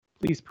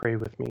Please pray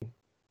with me.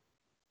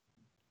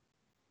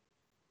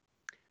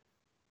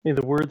 May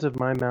the words of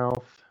my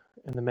mouth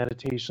and the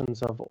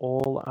meditations of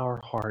all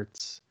our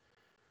hearts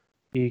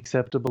be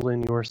acceptable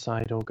in your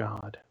sight, O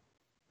God,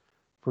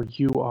 for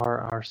you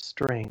are our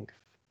strength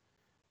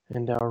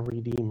and our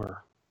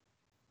Redeemer.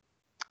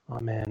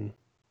 Amen.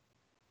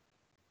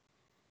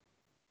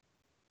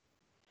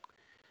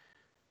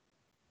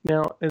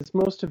 Now, as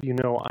most of you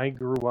know, I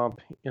grew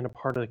up in a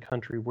part of the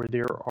country where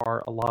there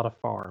are a lot of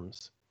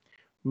farms,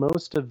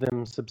 most of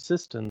them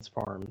subsistence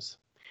farms,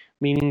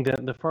 meaning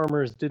that the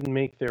farmers didn't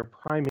make their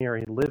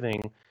primary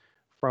living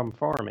from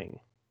farming.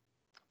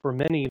 For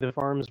many, the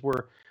farms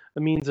were a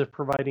means of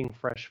providing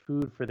fresh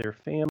food for their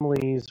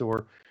families,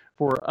 or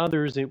for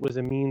others, it was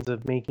a means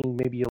of making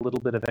maybe a little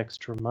bit of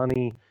extra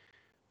money.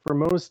 For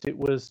most, it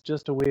was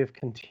just a way of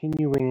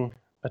continuing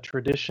a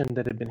tradition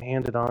that had been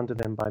handed on to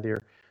them by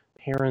their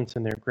parents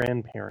and their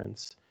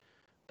grandparents.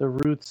 The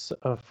roots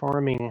of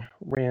farming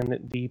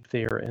ran deep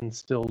there and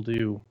still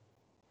do.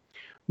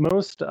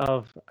 Most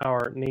of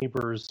our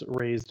neighbors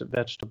raised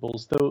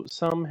vegetables, though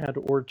some had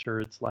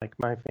orchards like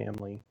my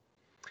family.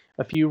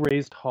 A few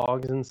raised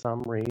hogs and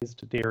some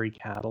raised dairy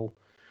cattle.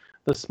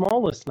 The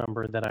smallest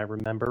number that I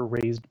remember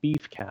raised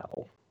beef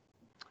cattle.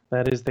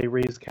 That is, they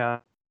raised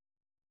cattle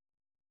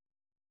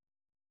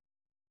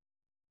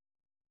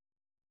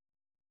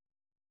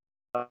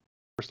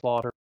for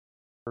slaughter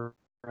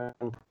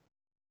and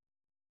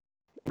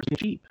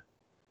sheep,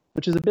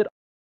 which is a bit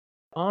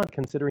odd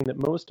considering that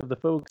most of the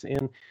folks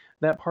in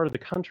that part of the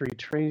country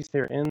trace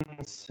their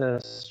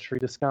ancestry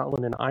to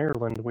Scotland and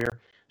Ireland, where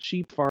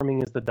sheep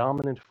farming is the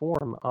dominant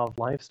form of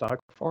livestock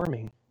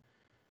farming.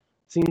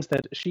 It seems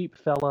that sheep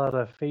fell out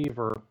of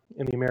favor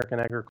in the American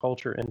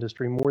agriculture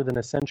industry more than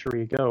a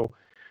century ago,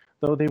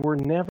 though they were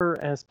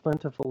never as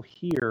plentiful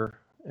here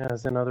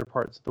as in other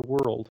parts of the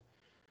world.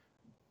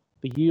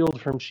 The yield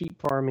from sheep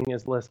farming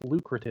is less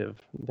lucrative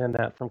than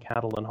that from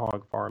cattle and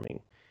hog farming.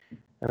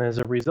 And as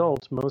a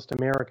result, most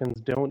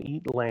Americans don't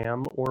eat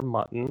lamb or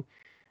mutton,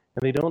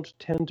 and they don't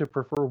tend to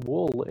prefer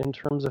wool in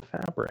terms of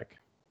fabric.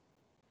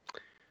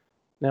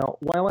 Now,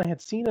 while I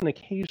had seen an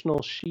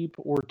occasional sheep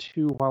or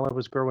two while I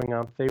was growing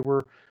up, they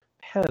were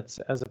pets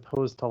as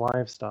opposed to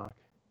livestock.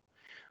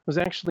 I was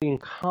actually in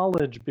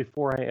college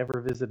before I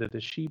ever visited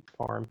a sheep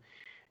farm,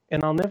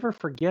 and I'll never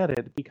forget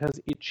it because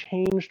it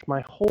changed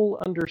my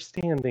whole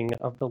understanding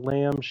of the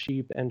lamb,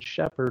 sheep, and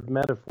shepherd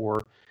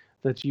metaphor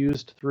that's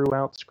used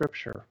throughout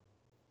Scripture.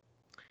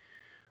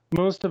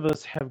 Most of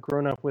us have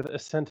grown up with a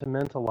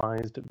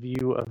sentimentalized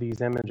view of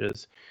these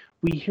images.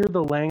 We hear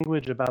the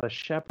language about a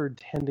shepherd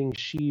tending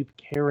sheep,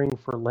 caring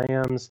for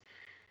lambs,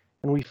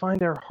 and we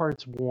find our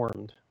hearts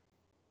warmed.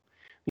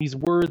 These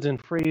words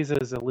and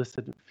phrases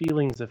elicit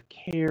feelings of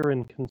care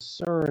and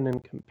concern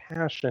and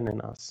compassion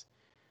in us.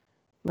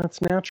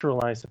 That's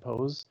natural, I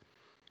suppose,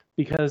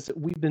 because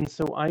we've been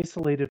so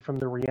isolated from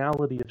the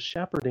reality of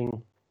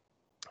shepherding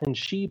and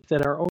sheep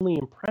that our only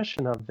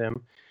impression of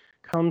them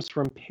comes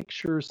from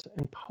pictures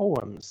and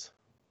poems.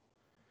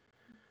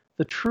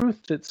 The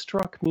truth that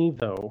struck me,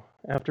 though,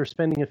 after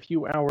spending a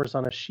few hours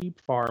on a sheep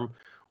farm,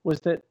 was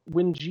that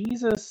when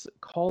Jesus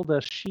called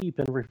us sheep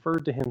and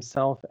referred to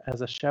himself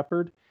as a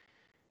shepherd,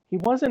 he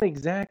wasn't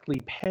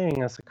exactly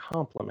paying us a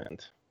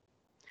compliment.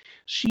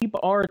 Sheep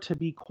are, to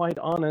be quite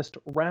honest,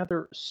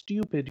 rather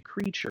stupid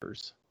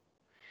creatures.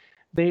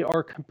 They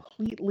are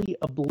completely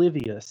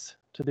oblivious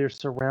to their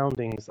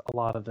surroundings a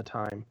lot of the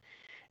time,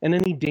 and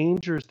any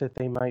dangers that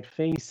they might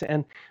face,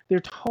 and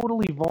they're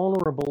totally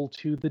vulnerable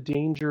to the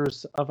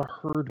dangers of a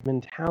herd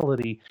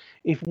mentality.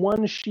 If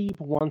one sheep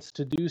wants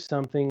to do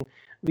something,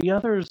 the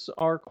others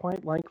are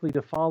quite likely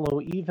to follow,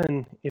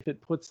 even if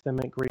it puts them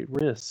at great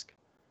risk.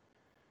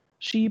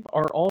 Sheep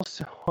are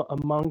also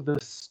among the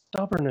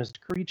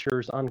stubbornest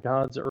creatures on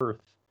God's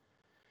earth.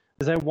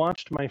 As I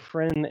watched my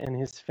friend and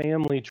his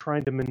family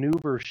trying to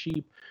maneuver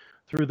sheep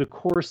through the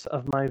course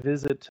of my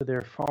visit to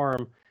their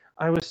farm,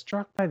 I was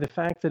struck by the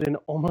fact that in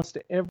almost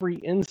every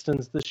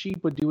instance, the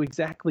sheep would do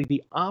exactly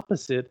the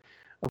opposite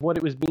of what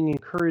it was being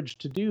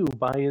encouraged to do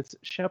by its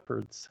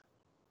shepherds.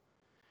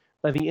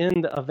 By the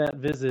end of that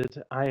visit,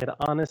 I had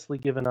honestly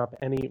given up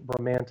any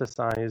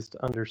romanticized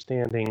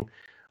understanding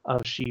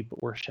of sheep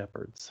or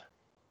shepherds.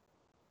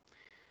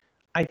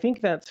 I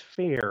think that's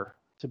fair,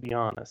 to be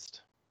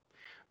honest,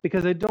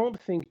 because I don't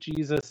think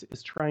Jesus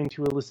is trying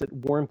to elicit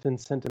warmth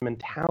and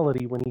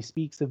sentimentality when he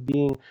speaks of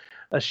being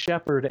a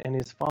shepherd and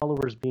his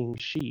followers being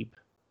sheep.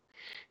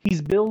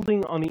 He's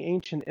building on the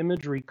ancient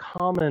imagery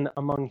common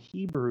among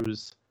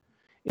Hebrews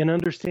in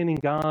understanding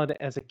God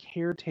as a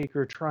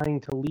caretaker trying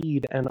to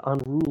lead an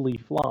unruly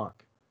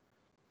flock.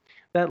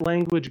 That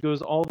language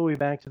goes all the way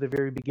back to the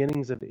very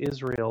beginnings of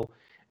Israel,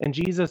 and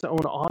Jesus'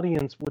 own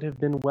audience would have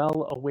been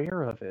well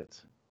aware of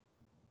it.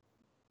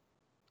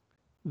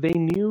 They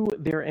knew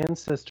their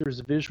ancestors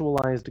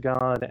visualized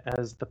God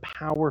as the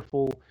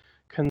powerful,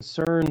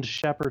 concerned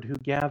shepherd who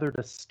gathered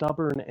a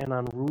stubborn and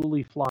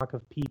unruly flock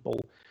of people,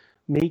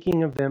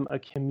 making of them a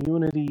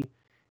community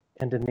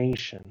and a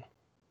nation.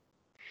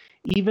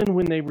 Even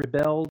when they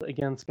rebelled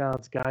against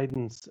God's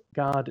guidance,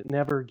 God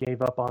never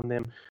gave up on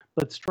them,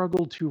 but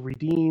struggled to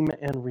redeem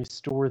and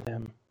restore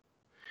them.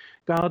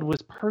 God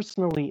was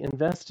personally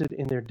invested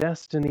in their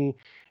destiny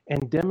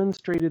and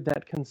demonstrated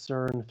that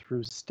concern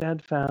through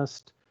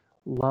steadfast,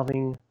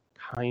 loving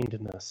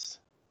kindness.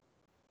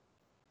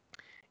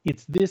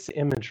 It's this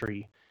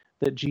imagery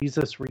that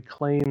Jesus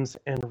reclaims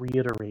and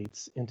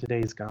reiterates in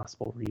today's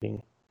gospel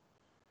reading.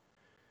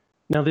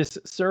 Now, this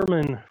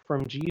sermon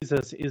from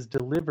Jesus is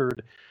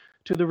delivered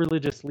to the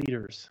religious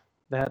leaders,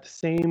 that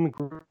same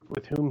group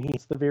with whom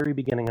he's the very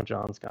beginning of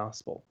John's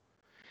gospel.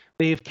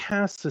 They have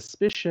cast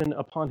suspicion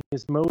upon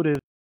his motives,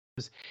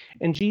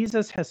 and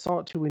Jesus has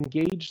sought to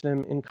engage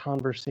them in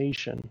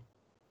conversation,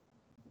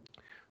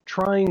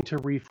 trying to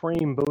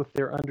reframe both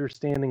their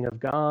understanding of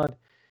God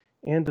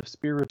and of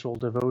spiritual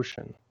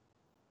devotion.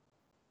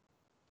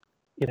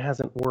 It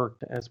hasn't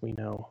worked, as we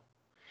know.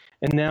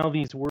 And now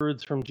these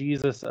words from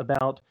Jesus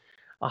about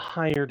a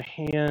hired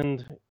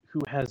hand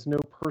who has no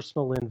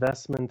personal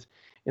investment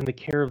in the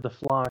care of the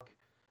flock,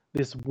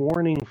 this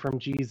warning from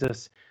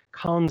Jesus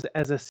comes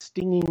as a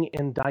stinging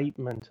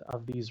indictment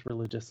of these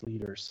religious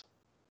leaders.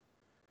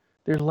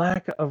 Their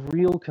lack of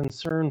real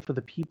concern for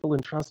the people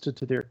entrusted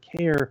to their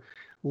care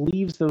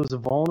leaves those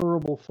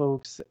vulnerable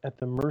folks at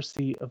the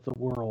mercy of the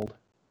world.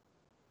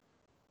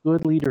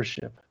 Good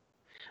leadership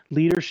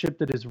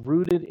that is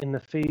rooted in the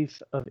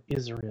faith of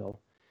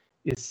Israel,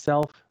 is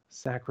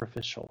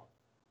self-sacrificial.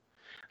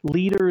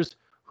 Leaders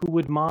who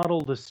would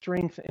model the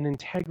strength and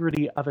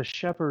integrity of a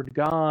shepherd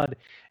God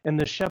and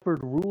the shepherd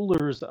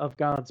rulers of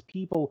God's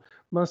people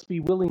must be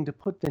willing to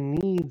put the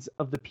needs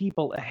of the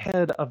people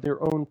ahead of their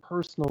own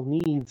personal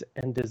needs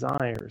and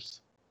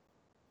desires.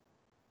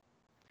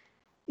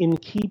 In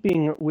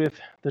keeping with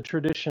the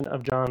tradition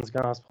of John's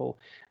gospel,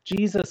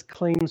 Jesus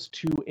claims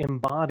to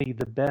embody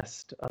the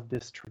best of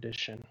this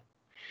tradition.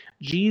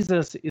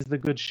 Jesus is the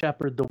good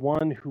shepherd, the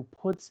one who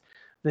puts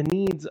the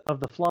needs of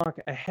the flock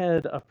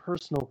ahead of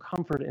personal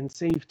comfort and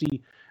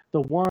safety,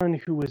 the one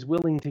who is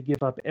willing to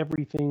give up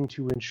everything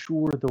to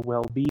ensure the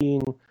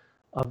well-being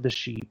of the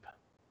sheep.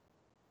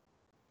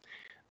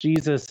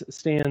 Jesus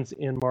stands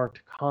in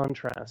marked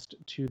contrast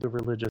to the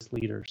religious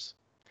leaders,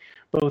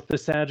 both the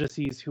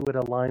Sadducees who had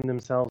aligned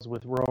themselves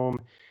with Rome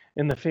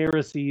and the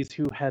Pharisees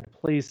who had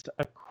placed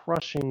a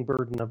crushing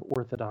burden of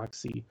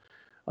orthodoxy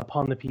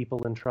upon the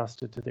people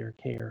entrusted to their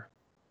care.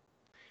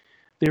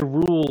 Their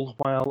rule,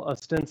 while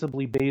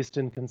ostensibly based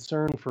in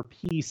concern for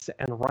peace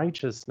and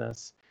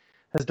righteousness,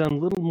 has done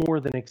little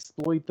more than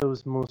exploit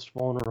those most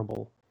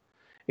vulnerable,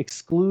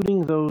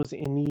 excluding those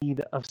in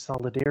need of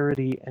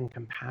solidarity and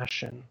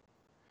compassion.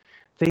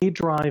 They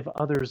drive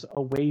others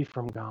away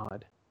from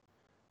God,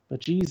 but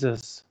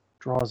Jesus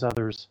draws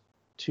others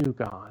to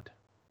God.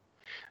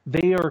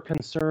 They are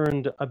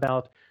concerned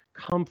about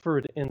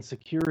comfort and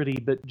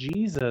security, but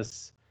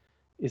Jesus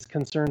is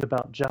concerned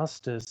about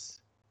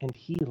justice and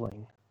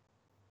healing.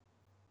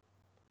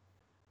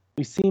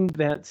 We see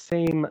that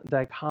same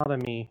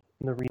dichotomy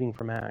in the reading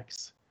from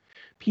Acts.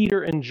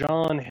 Peter and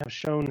John have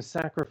shown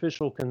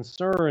sacrificial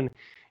concern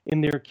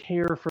in their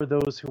care for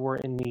those who are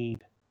in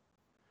need.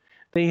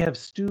 They have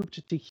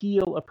stooped to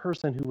heal a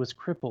person who was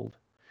crippled,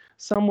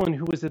 someone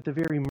who was at the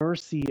very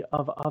mercy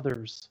of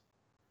others.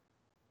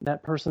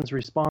 That person's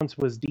response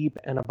was deep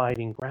and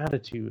abiding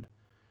gratitude,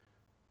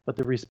 but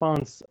the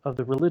response of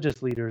the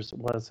religious leaders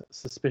was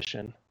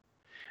suspicion.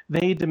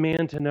 They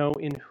demand to know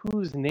in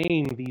whose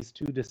name these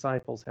two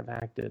disciples have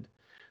acted,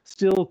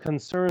 still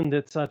concerned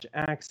that such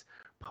acts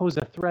pose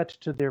a threat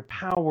to their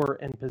power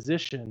and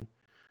position,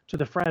 to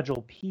the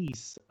fragile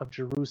peace of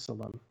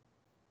Jerusalem.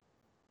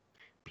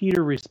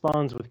 Peter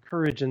responds with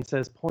courage and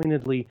says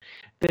pointedly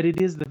that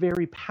it is the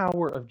very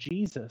power of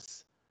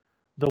Jesus,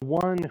 the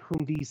one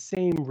whom these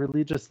same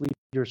religious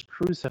leaders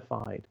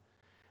crucified,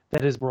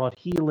 that has brought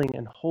healing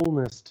and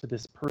wholeness to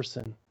this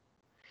person.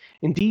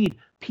 Indeed,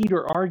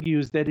 Peter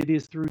argues that it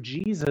is through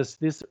Jesus,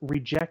 this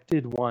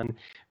rejected one,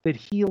 that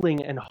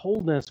healing and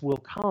wholeness will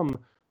come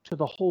to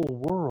the whole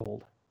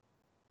world.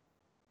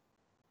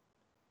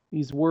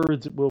 These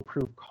words will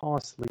prove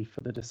costly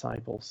for the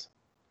disciples.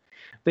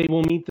 They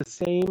will meet the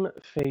same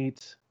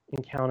fate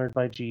encountered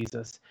by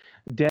Jesus,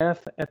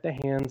 death at the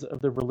hands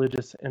of the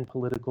religious and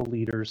political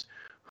leaders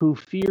who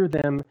fear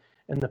them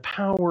and the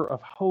power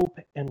of hope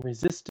and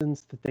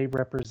resistance that they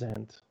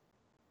represent.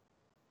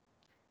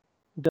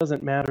 It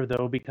doesn't matter,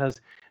 though, because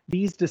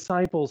these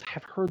disciples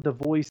have heard the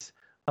voice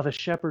of a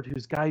shepherd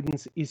whose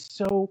guidance is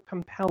so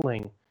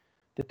compelling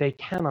that they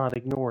cannot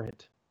ignore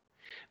it.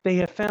 They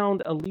have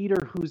found a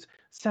leader whose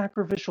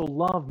sacrificial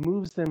love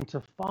moves them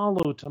to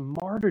follow to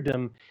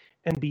martyrdom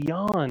and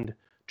beyond,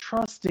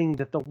 trusting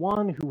that the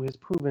one who has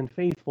proven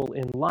faithful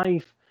in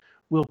life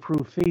will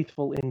prove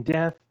faithful in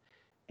death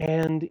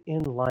and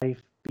in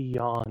life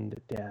beyond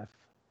death.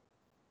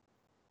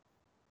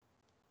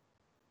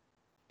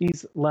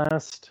 These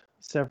last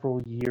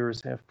several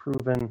years have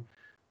proven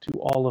to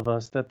all of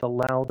us that the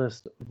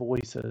loudest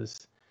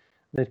voices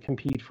that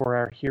compete for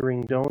our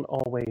hearing don't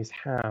always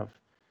have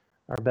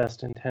our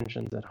best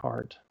intentions at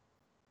heart.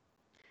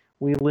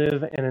 We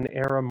live in an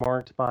era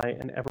marked by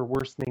an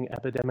ever-worsening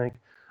epidemic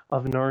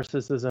of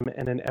narcissism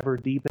and an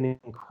ever-deepening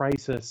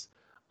crisis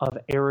of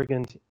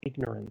arrogant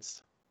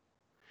ignorance.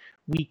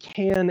 We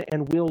can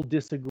and will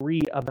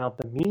disagree about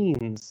the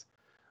means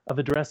of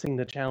addressing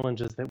the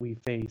challenges that we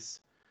face,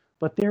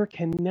 but there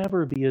can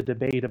never be a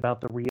debate about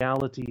the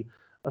reality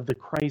of the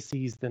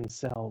crises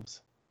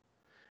themselves.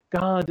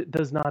 God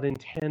does not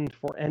intend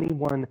for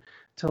anyone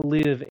to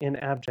live in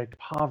abject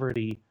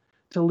poverty,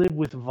 to live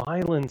with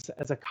violence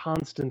as a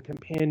constant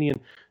companion,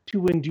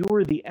 to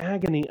endure the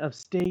agony of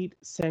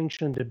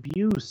state-sanctioned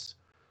abuse,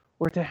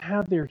 or to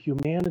have their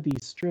humanity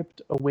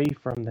stripped away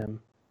from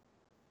them.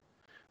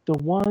 The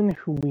one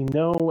whom we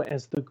know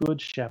as the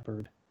Good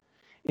Shepherd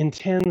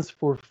intends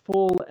for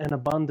full and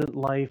abundant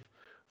life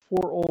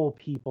for all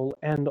people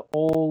and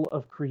all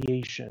of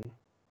creation.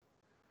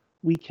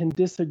 We can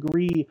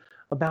disagree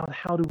about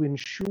how to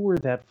ensure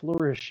that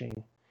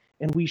flourishing,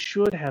 and we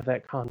should have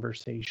that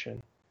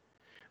conversation.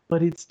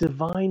 But its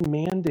divine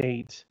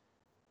mandate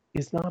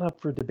is not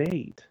up for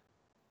debate.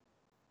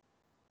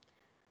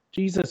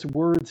 Jesus'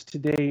 words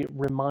today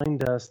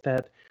remind us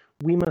that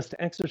we must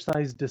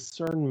exercise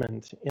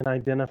discernment in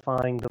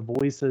identifying the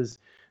voices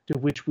to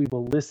which we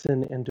will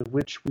listen and to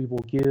which we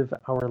will give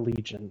our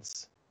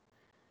allegiance.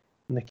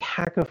 In the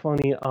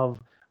cacophony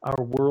of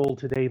our world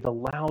today, the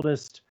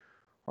loudest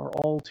are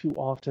all too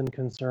often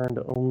concerned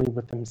only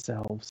with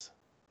themselves.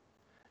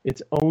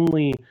 It's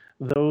only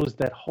those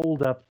that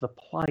hold up the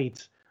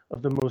plight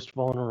of the most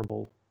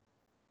vulnerable,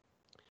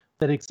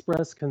 that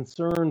express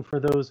concern for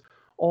those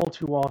all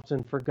too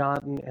often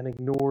forgotten and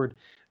ignored,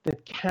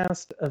 that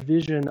cast a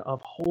vision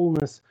of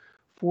wholeness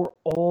for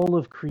all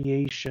of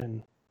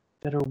creation,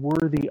 that are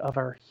worthy of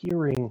our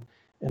hearing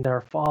and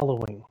our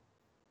following.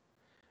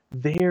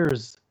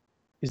 Theirs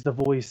is the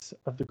voice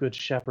of the Good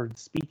Shepherd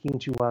speaking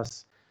to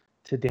us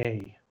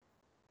today.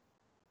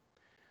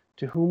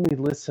 To whom we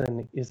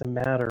listen is a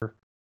matter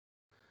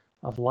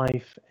of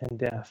life and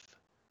death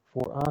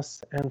for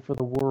us and for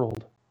the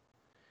world.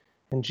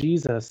 And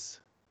Jesus,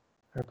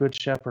 our Good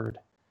Shepherd,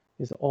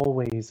 is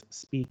always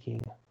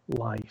speaking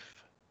life.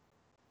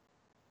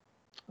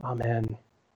 Amen.